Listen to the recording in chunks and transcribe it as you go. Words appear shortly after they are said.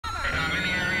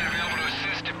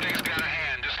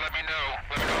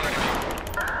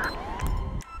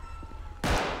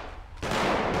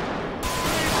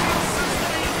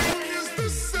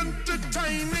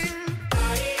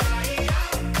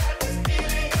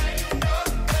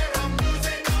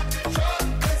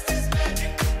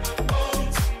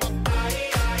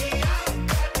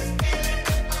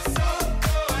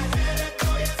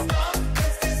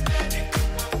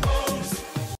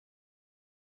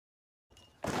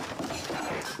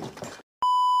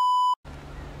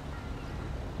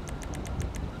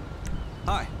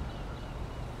Hi.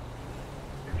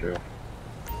 You too.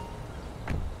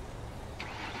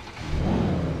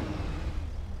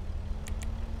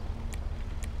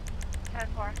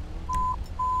 10-4.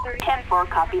 10-4,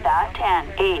 copy that.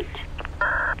 10-8.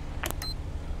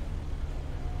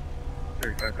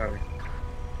 35 copy.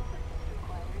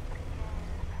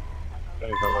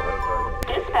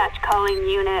 Dispatch calling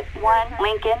Unit 1,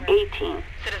 Lincoln 18.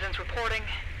 Citizens reporting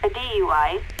A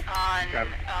DUI. on,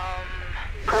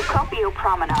 Procopio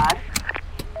Promenade.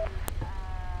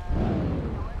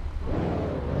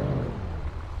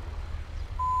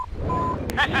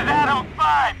 This is Adult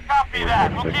 5. Copy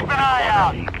that. We'll keep an eye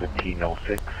out.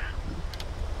 1506.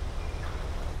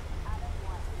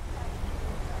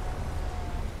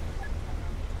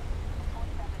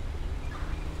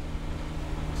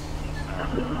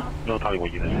 No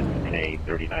Hollywood units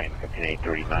 15839,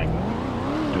 15839.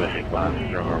 Domestic violence,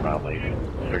 zero violation,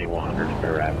 3100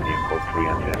 Fair Avenue, code 3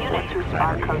 on San Units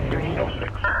respond code 3.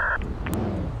 06.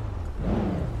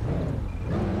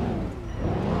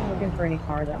 Looking for any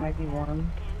car that might be warm.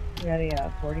 We had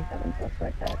a 47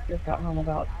 suspect that just got home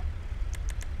about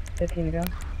 15 ago.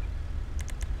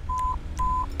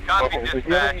 Copy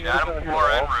dispatch. Adam 4 en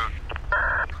route.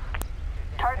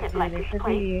 Target They license should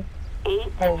plate. be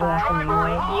 855 Union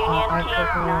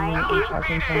Key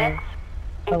 986.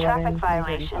 A traffic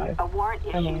violation. A warrant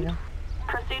issued.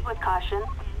 Proceed with caution.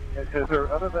 Is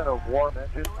there, other than a warm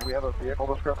engine, do we have a vehicle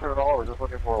descriptor at all, or we're just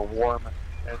looking for a warm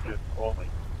engine only?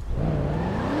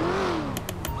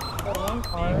 The one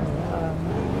car,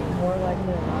 more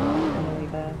likely than not, I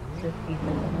believe just decent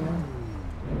in there.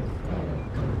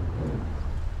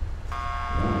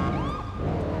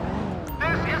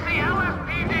 This is the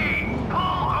LSPD. Pull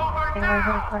over They were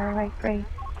going for a light gray,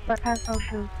 but has no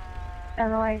shoes.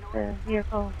 Analyze the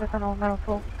vehicle with an old metal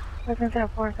tool. Listen to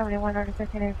 471 under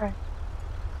 1585.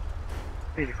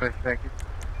 85, thank you.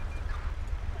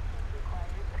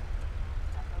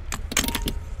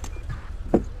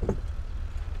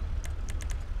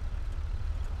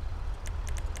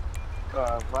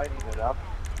 Lighting it up.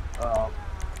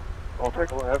 I'll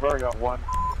take a look. I've already got one in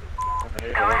the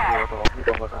neighborhood here, but I'll keep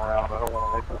on looking around. I don't want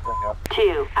to light this thing up.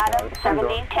 2, Adam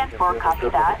 70, 10-4, copy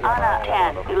that.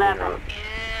 Anna 10, 11.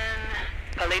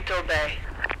 in Paleto Bay.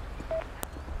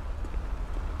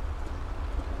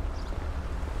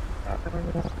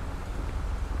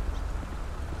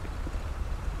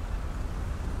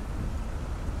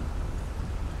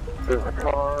 There's a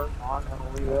car on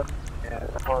Amelita, and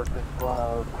a car in front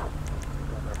of, I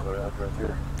don't remember the address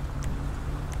here.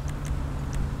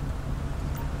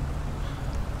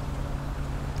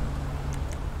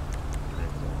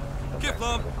 Get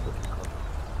them.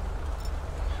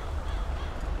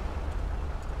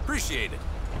 Appreciate it.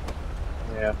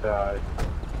 And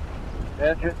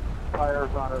engine,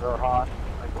 tires on it are hot.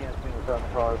 I can't see what's on the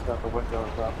car. It's got the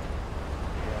windows up.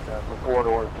 And the 4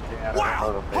 doors to Jan.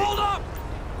 Wow! Hold up!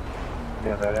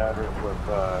 And that address was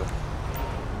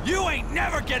You ain't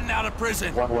never getting out of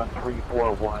prison!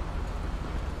 11341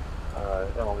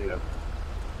 Emelita.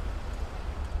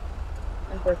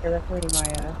 Unfortunately, that's really my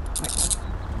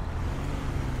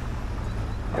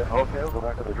Yeah, okay, we'll go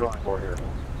back to the drawing board here.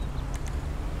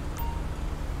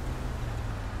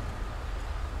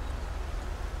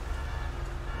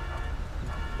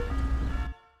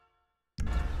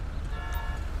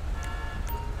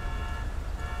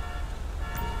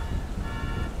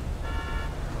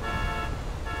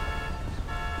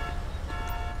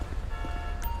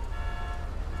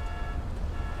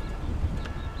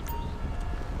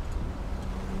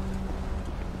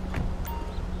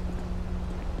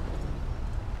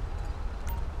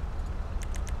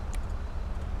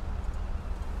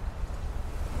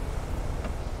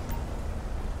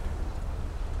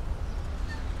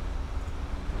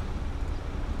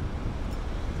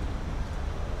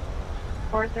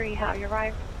 Three, how you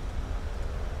arrived?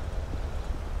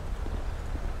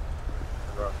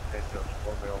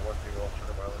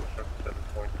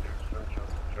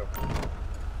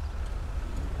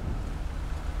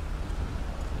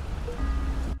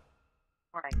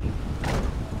 Alright.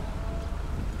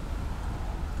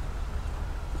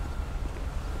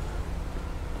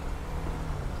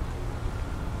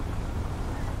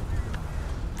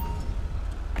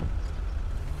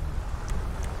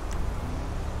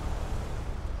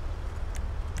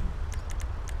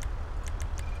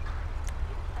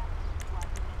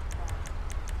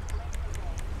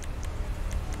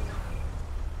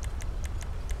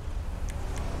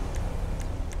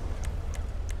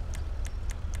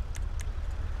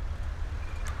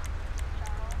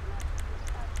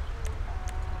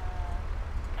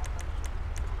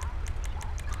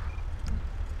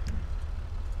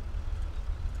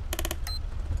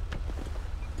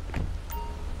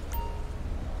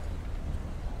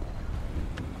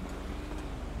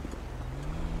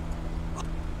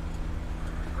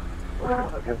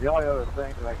 Because the only other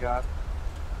thing that I got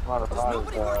a lot of Does thought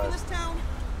nobody work in this town?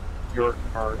 your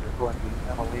car is going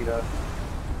to Emelita,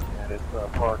 and it's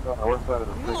parked on the west side of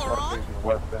the street, facing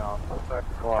westbound. The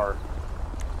second car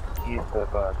east of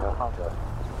Kahunga.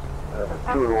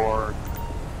 Two-door,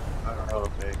 I don't know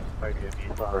if they might be a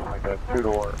Nissan or something like that.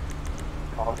 Two-door,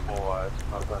 possible,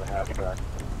 not a hatchback.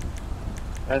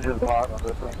 Engine block on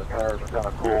this thing, the tires are kind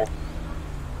of cool.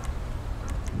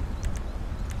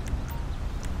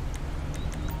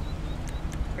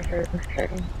 For sure,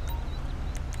 checking.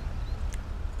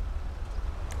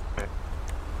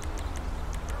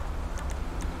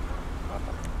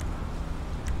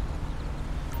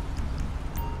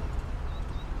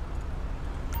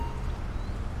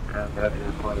 And that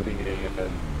is going to be a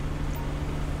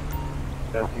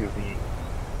SUV.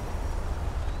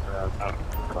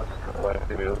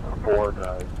 Maybe it's a Ford.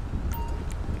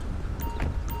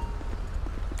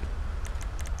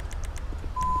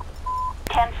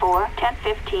 10-4,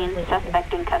 10-15,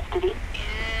 suspect in custody. In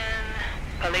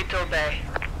Paleto Bay.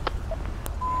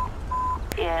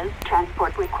 Is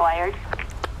transport required?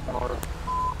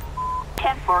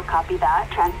 10-4, copy that.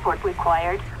 Transport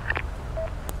required.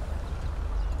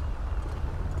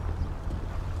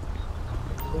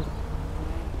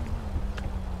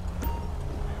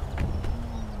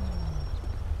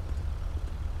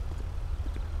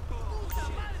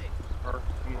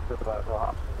 East of that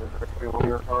rock. There's a few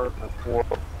clear cars and a four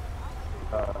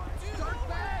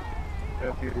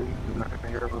SUVs. Is that going to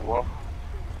be yours as well?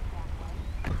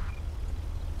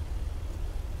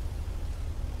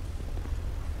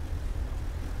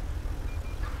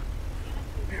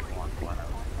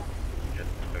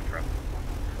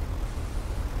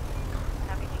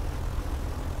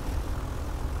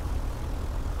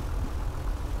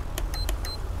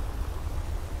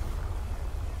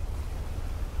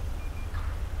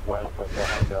 West of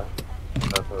Kahunga.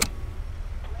 That's a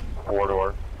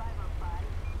four-door.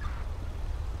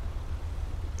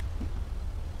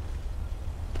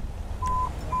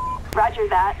 Roger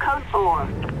that. Code 4.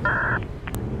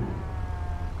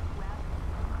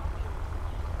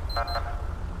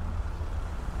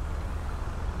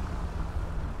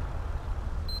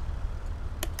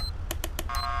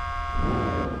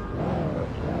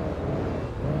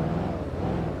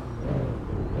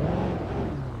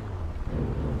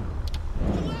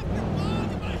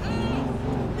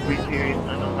 Series,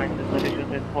 unknown license,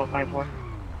 division is 454.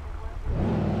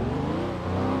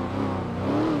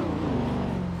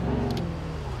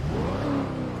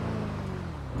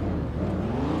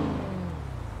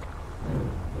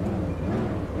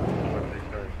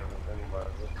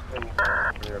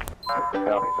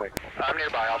 I'm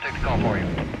nearby. I'll take the call for you.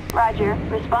 Roger.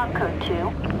 Respond code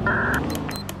 2.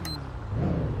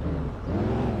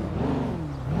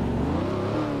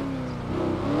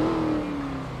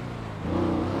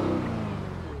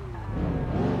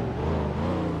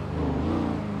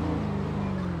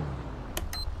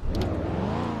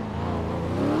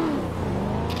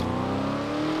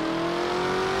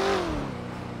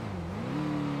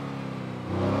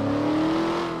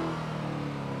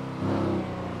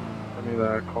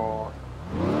 Call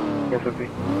 450.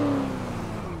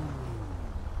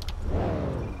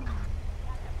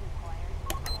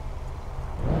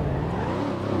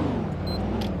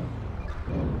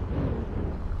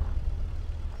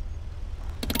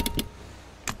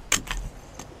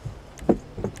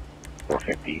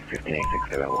 $450,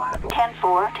 1586,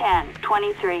 10-4, 10,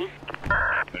 23.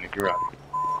 23 up.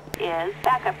 Is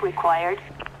backup required?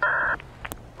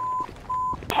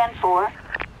 10-4.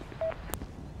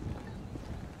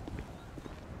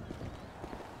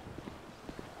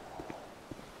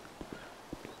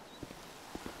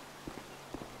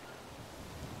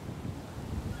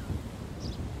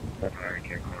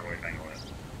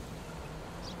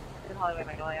 Hollywood,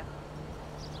 Magnolia.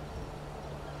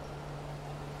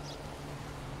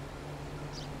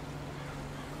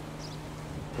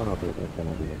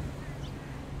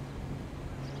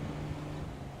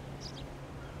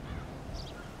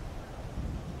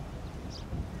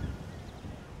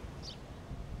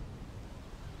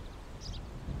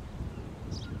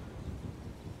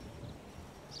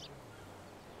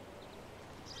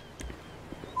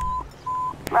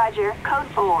 Roger. Code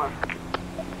 4.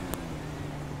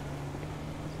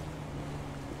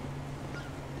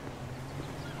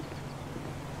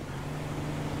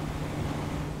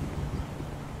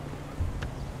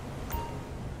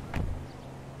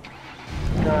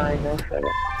 No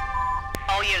further.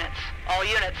 All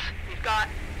units. We've got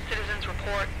citizens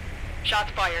report.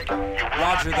 Shots fired.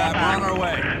 Roger that. We're on our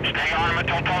way. Stay on him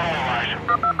until polarized.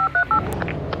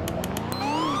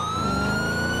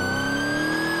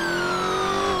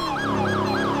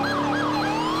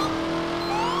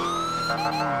 I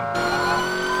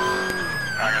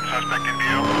got suspect in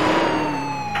view.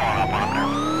 Pulling up on him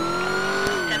now.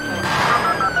 10-4.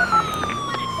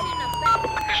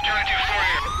 This Johnny 2-4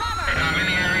 here. I'm in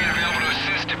the area and available to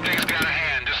assist if things get out of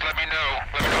hand. Just let me know.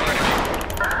 Let me know what I can do.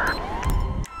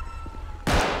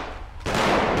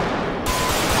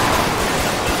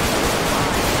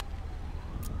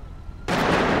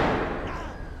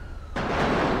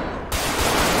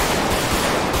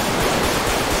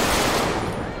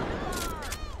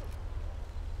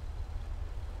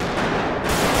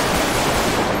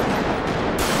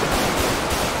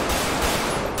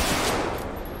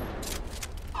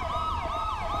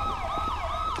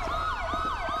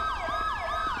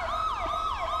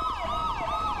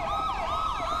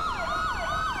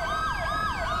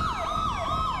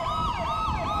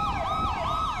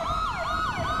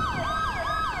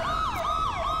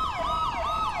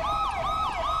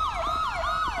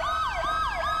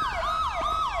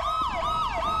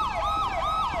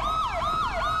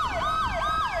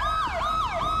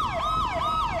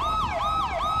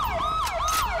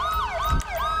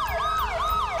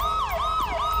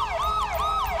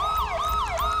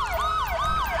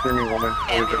 Screaming woman,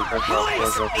 Police!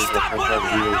 Stop whatever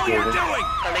the hell you're doing!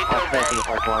 Paleto Bay. The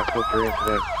parking lot, code 3,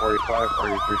 incident 45,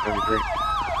 RU 373.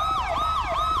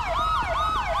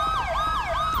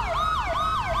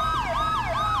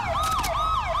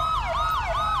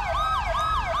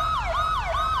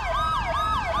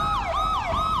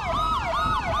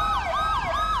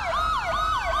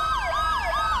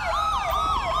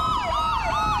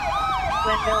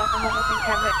 Glendale, Oklahoma,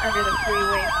 encampment under the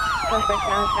freeway. Suspect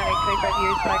now Hispanic, 25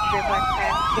 years, black shirt, black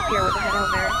pants, secure with a head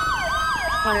helmet.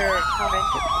 Hunter comment.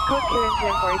 Code 2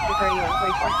 incident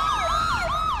 423144.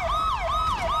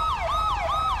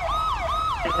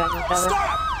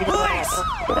 Stop! Police!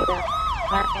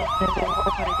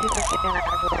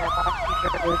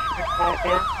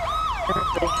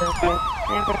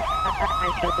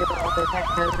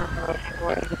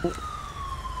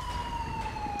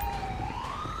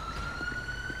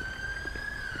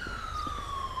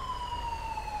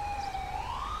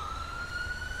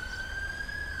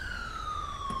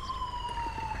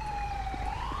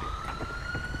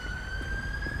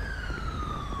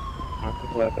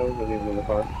 Paleto, the name of the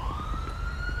car.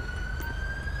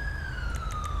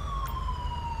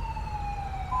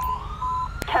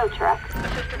 Tow truck.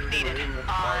 Assistance needed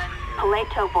on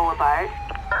Paleto Boulevard.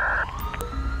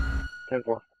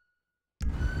 10-4.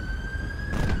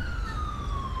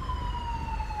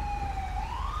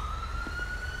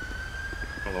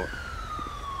 Hello.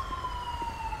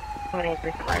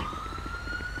 2835.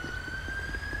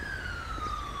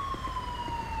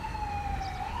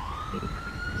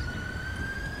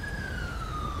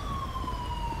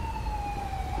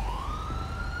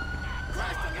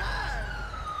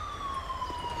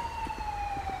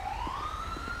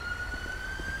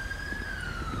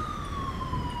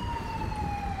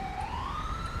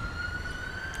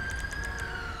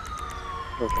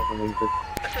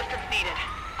 assistance needed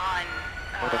on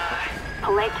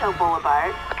Paleto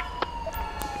Boulevard.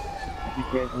 You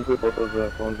can't put both of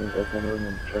the phones in both one room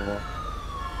and shut off.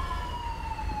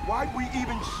 Why'd we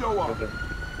even show up? Okay.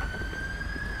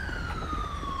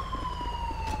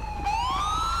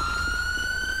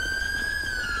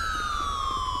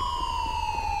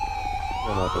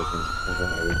 No, no, 13. Okay,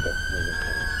 I reached up.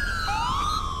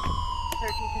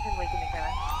 13 is in Lincoln,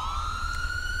 Kevin.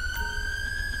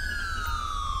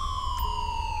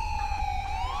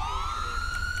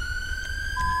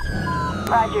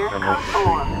 Roger, code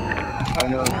 4. I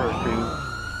know the first two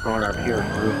going up here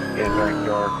roof and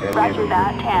backyard. Roger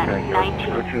that, 10,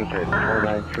 19.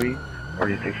 493 or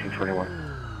 1621.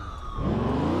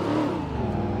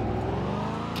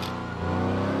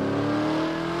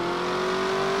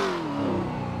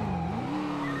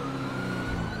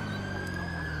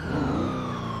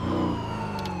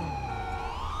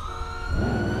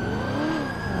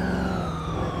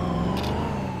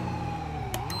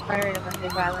 Firing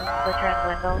domestic violence, the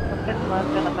Transglendale, suspect left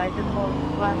on a bicycle,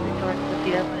 blasting towards the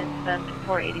CF when it's done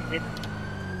 486.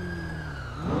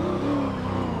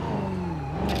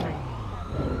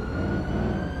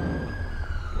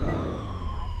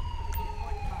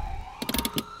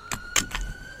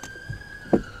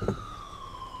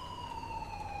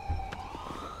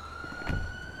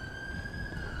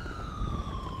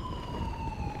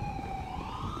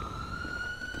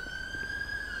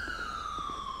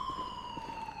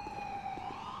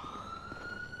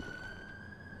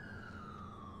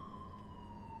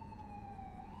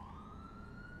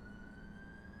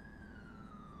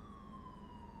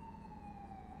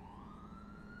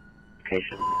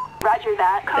 Location. Roger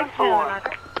that, code 4.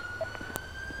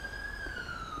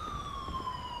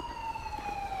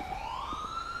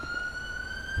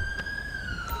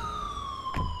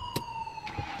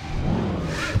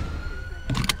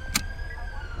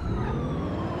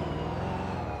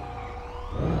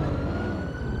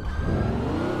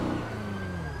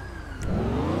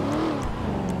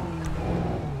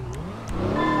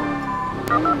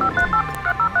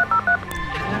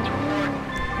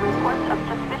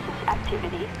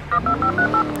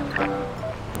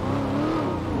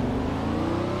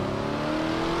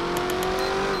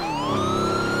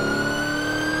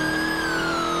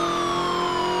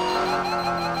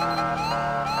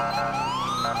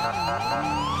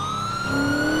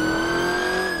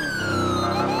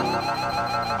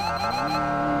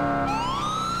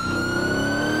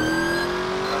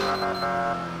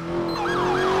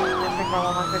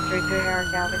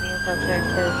 Eric Avenue, subject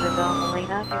is Giselle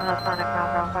Molina, female Sonic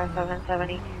Ground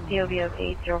 5770, POV of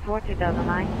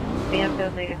 804-2009.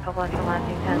 BMW negative couple from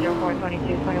lasting 10-04-22,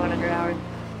 2100 hours.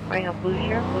 Wearing a blue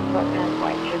shirt, blue sweatpants,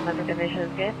 white shoes, method condition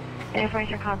is good. And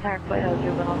information contact with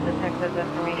juvenile detective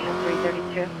information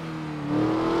 332.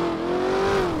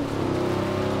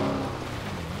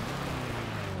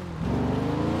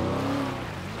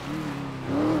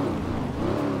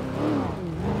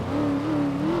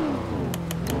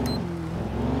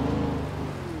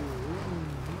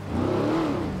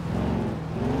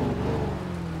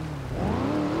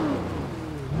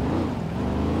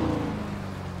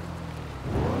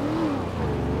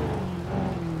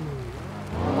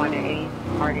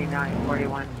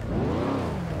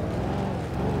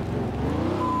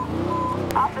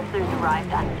 Officers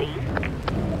arrived on scene.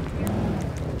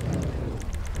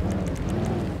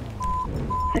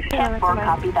 10-4,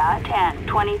 copy that.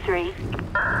 10-23.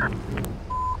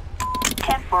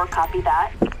 10-4, copy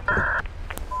that.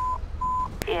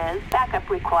 Is backup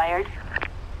required?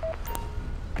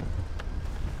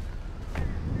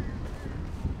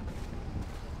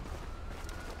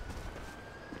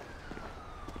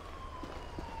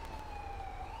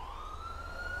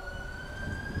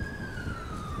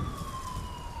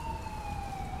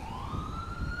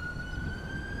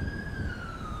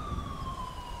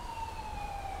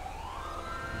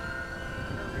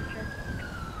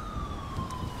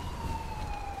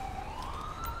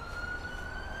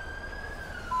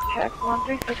 Check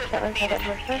 13677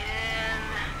 versus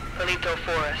Paleto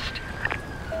Forest.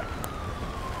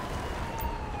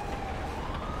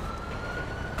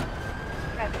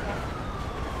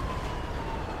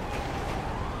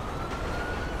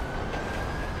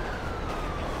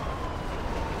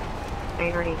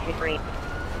 Great.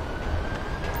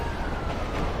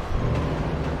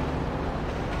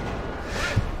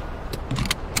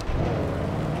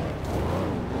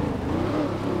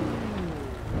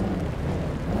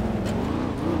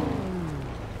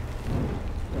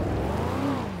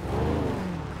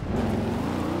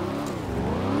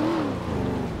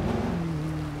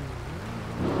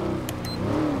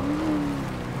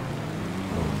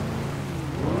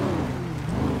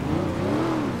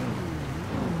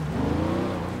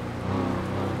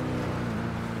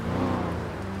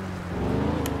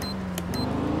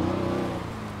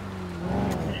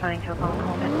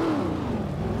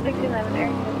 611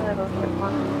 area, level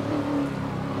 1.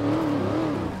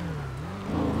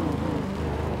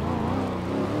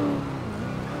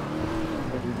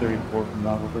 34 from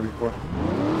Novel 34.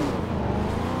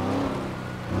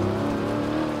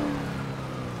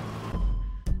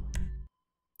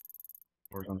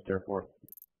 Doors on stair 4.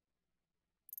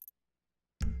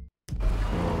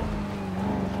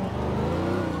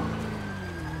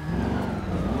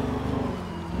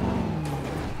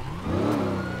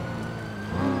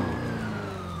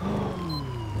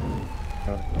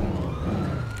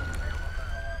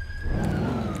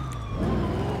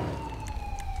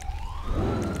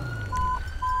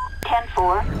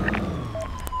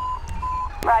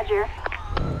 Roger.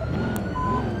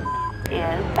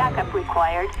 Is backup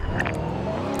required?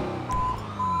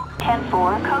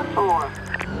 10-4, code 4.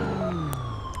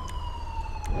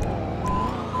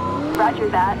 Roger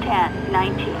that,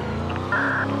 10-19.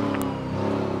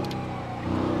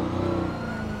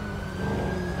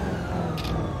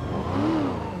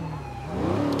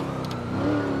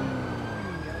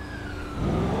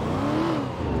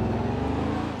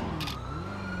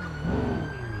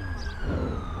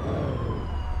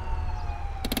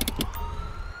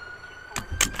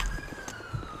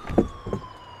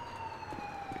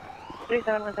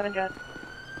 Jet.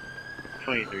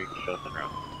 23, show us en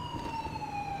route.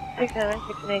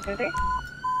 676823.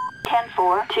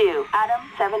 10-4, 2, Adam,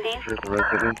 70. Here's the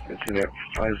residence. It's in at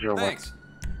 501. Thanks.